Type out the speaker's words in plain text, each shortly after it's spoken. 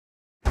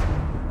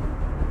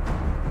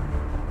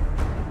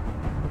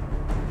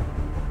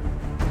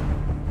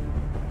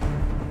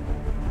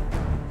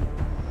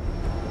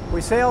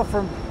We sailed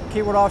from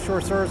Keywood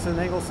Offshore Service in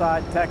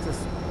Ingleside, Texas,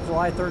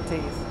 July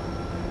 13th,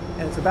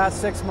 and it's about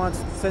 6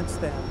 months since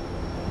then.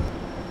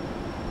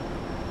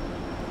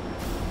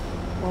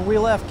 When we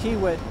left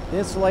Keywood, the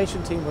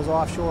installation team was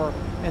offshore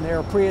and they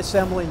were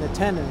pre-assembling the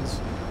tendons,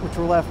 which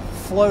were left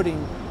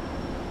floating.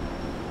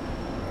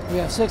 We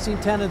have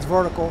 16 tendons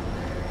vertical,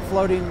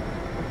 floating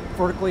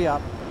vertically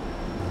up.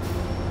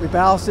 We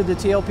ballasted the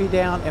TLP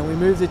down and we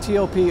moved the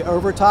TLP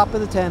over top of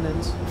the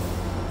tendons,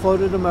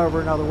 floated them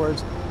over in other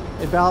words,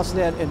 and ballasted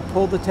it and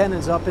pulled the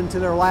tendons up into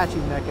their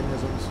latching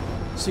mechanisms,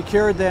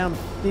 secured them,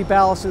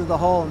 deballasted the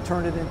hull and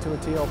turned it into a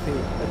TLP,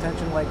 a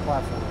tension leg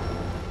platform.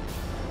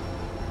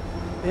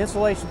 The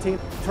installation team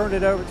turned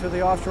it over to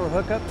the offshore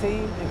hookup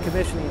team and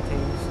commissioning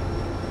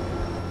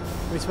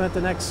teams. We spent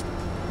the next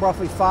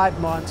roughly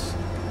 5 months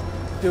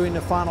doing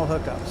the final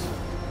hookups.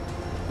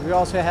 We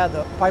also had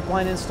the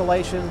pipeline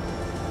installation,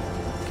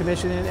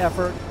 commissioning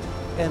effort,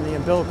 and the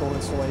umbilical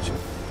installation,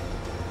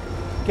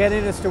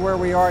 getting us to where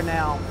we are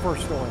now,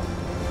 first oil.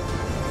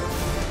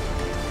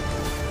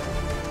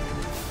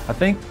 I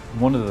think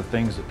one of the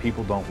things that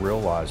people don't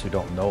realize who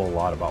don't know a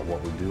lot about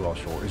what we do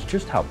offshore is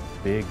just how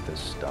big this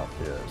stuff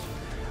is.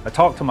 I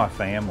talked to my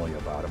family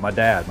about it. My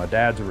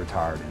dad's a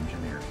retired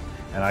engineer,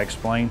 and I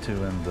explained to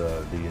him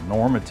the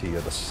enormity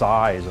of the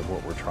size of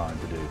what we're trying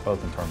to do,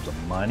 both in terms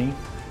of money,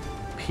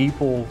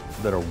 people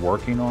that are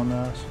working on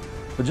this,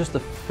 but just the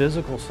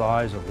physical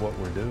size of what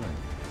we're doing.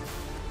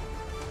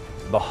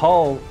 The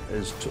hull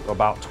is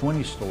about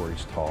 20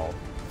 stories tall.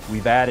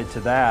 We've added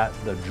to that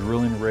the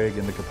drilling rig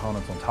and the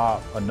components on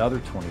top, another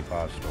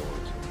 25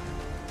 stories.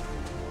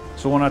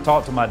 So when I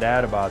talked to my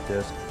dad about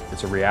this,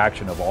 it's a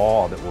reaction of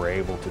awe that we're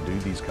able to do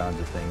these kinds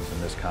of things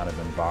in this kind of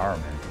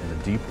environment, in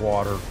the deep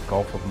water,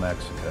 Gulf of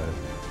Mexico,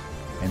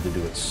 and to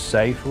do it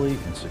safely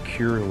and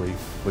securely,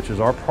 which is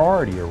our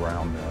priority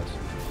around this,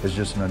 is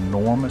just an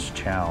enormous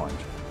challenge.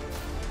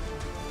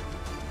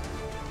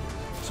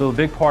 So a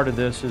big part of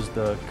this is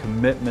the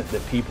commitment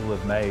that people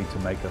have made to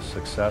make us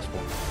successful.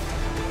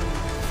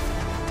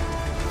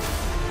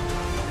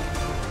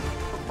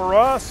 For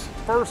us,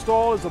 first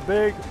oil is a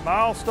big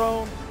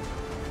milestone.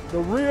 The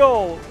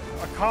real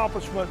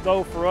accomplishment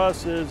though for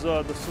us is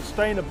the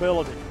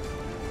sustainability.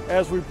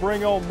 As we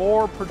bring on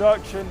more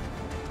production,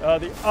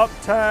 the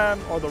uptime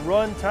or the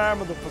run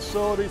time of the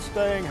facility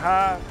staying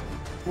high.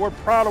 We're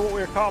proud of what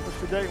we accomplished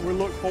today and we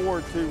look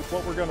forward to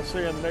what we're going to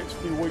see in the next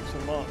few weeks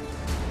and months.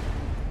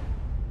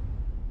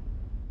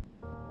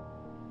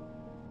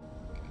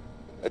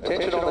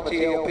 Attention on the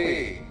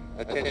TLP.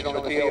 Attention on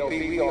the TLP,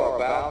 we are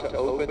about to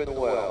open the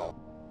well.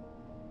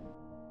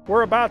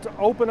 We're about to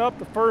open up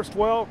the first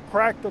well,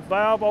 crack the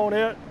valve on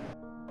it.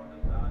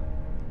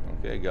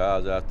 Okay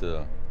guys,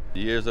 after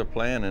years of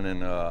planning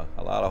and a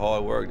lot of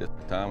hard work, the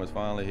time is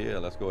finally here.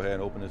 Let's go ahead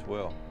and open this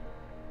well.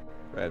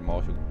 Go ahead,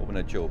 Marshall, open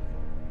that choke.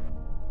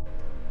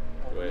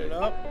 Open it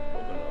up.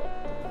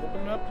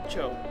 Open up the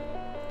choke.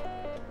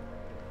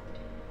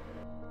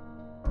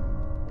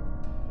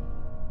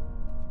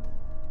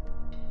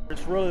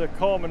 It's really the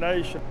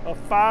culmination of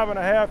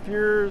 5.5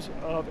 years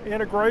of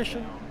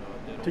integration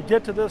to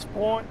get to this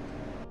point.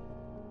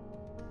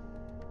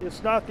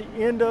 It's not the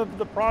end of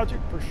the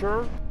project for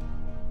sure.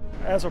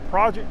 As a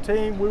project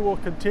team, we will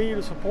continue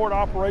to support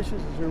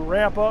operations as we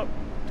ramp up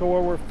to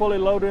where we're fully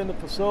loaded in the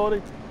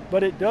facility,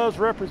 but it does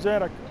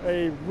represent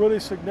a really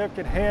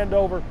significant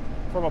handover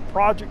from a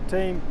project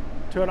team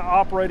to an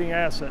operating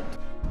asset.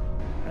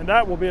 And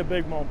that will be a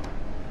big moment.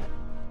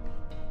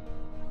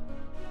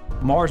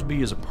 Mars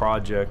B as a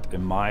project,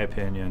 in my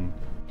opinion,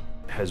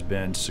 has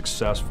been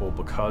successful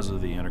because of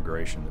the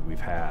integration that we've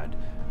had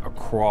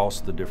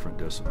across the different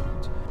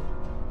disciplines.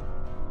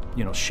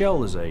 You know,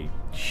 Shell is a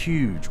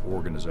huge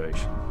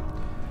organization,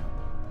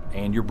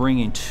 and you're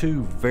bringing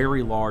two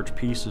very large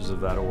pieces of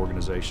that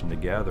organization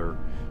together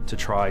to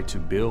try to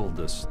build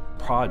this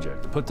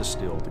project, to put the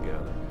steel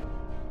together.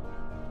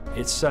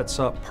 It sets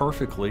up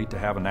perfectly to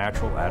have a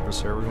natural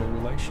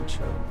adversarial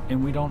relationship,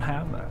 and we don't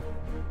have that.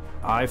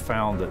 I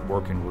found that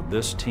working with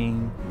this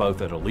team,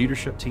 both at a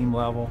leadership team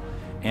level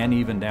and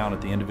even down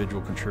at the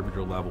individual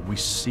contributor level, we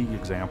see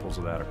examples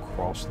of that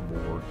across the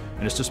board,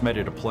 and it's just made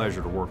it a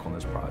pleasure to work on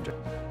this project.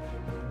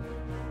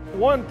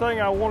 One thing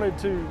I wanted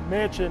to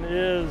mention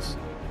is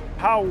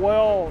how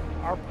well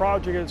our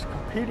project has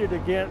competed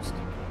against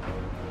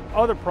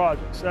other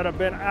projects that have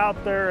been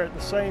out there at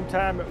the same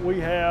time that we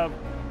have.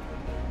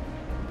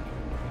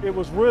 It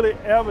was really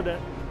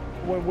evident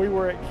when we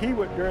were at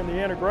Keywood during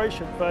the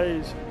integration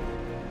phase.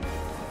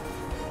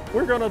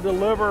 We're going to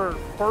deliver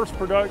first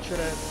production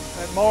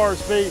at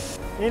Mars B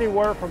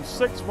anywhere from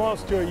 6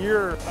 months to a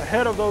year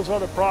ahead of those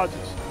other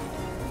projects.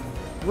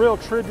 Real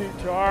tribute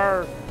to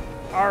our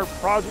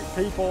project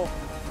people,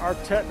 our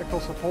technical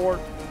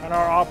support, and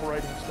our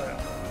operating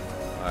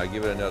staff. All right,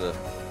 give it another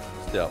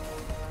step.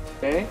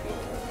 Okay,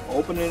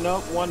 opening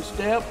up one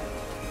step.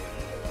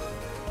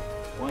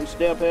 One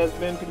step has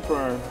been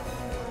confirmed.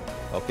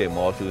 Okay,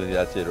 Marshall,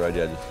 that's it right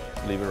there. Just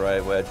leave it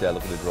right where it's at.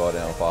 Look at the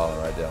drawdown following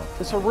right down.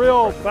 It's a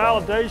real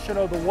validation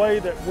of the way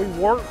that we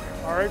work,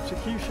 our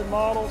execution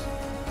models,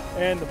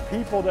 and the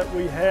people that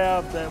we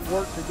have that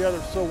work together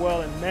so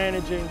well in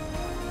managing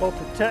both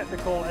the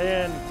technical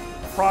and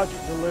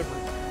project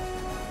delivery.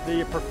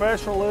 The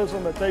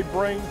professionalism that they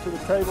bring to the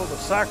table, the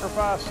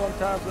sacrifice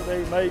sometimes that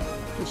they make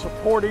to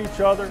support each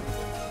other.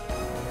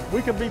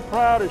 We can be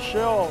proud as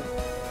Shell.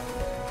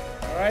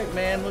 All right,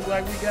 man, look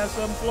like we got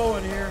something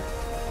flowing here.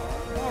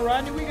 Come on,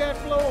 Rodney, we got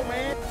flow,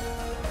 man.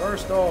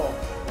 First off.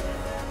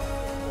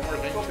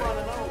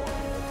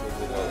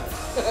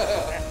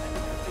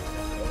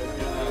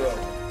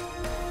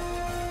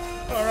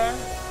 All right.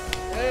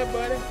 Yeah,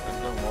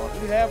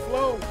 buddy. We have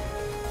flow.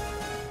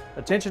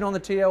 Attention on the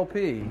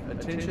TLP.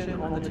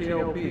 Attention on the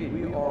TLP.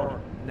 We are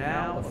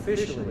now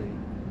officially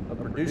a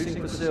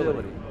producing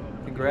facility.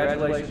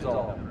 Congratulations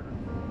all.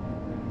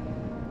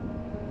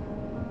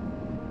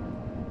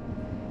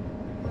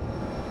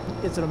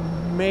 It's an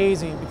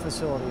amazing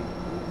facility.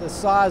 The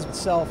size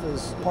itself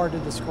is hard to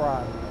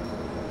describe.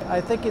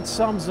 I think it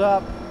sums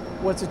up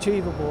what's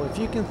achievable. If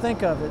you can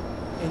think of it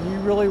and you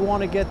really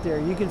want to get there,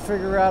 you can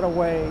figure out a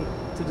way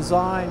to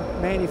design,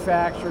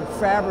 manufacture,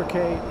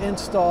 fabricate,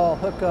 install,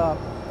 hook up,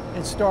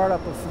 and start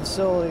up a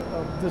facility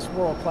of this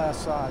world-class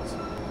size.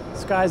 The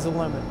sky's the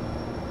limit.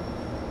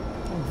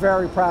 I'm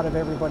very proud of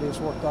everybody who's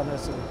worked on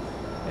this,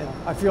 and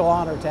I feel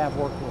honored to have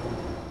worked with them.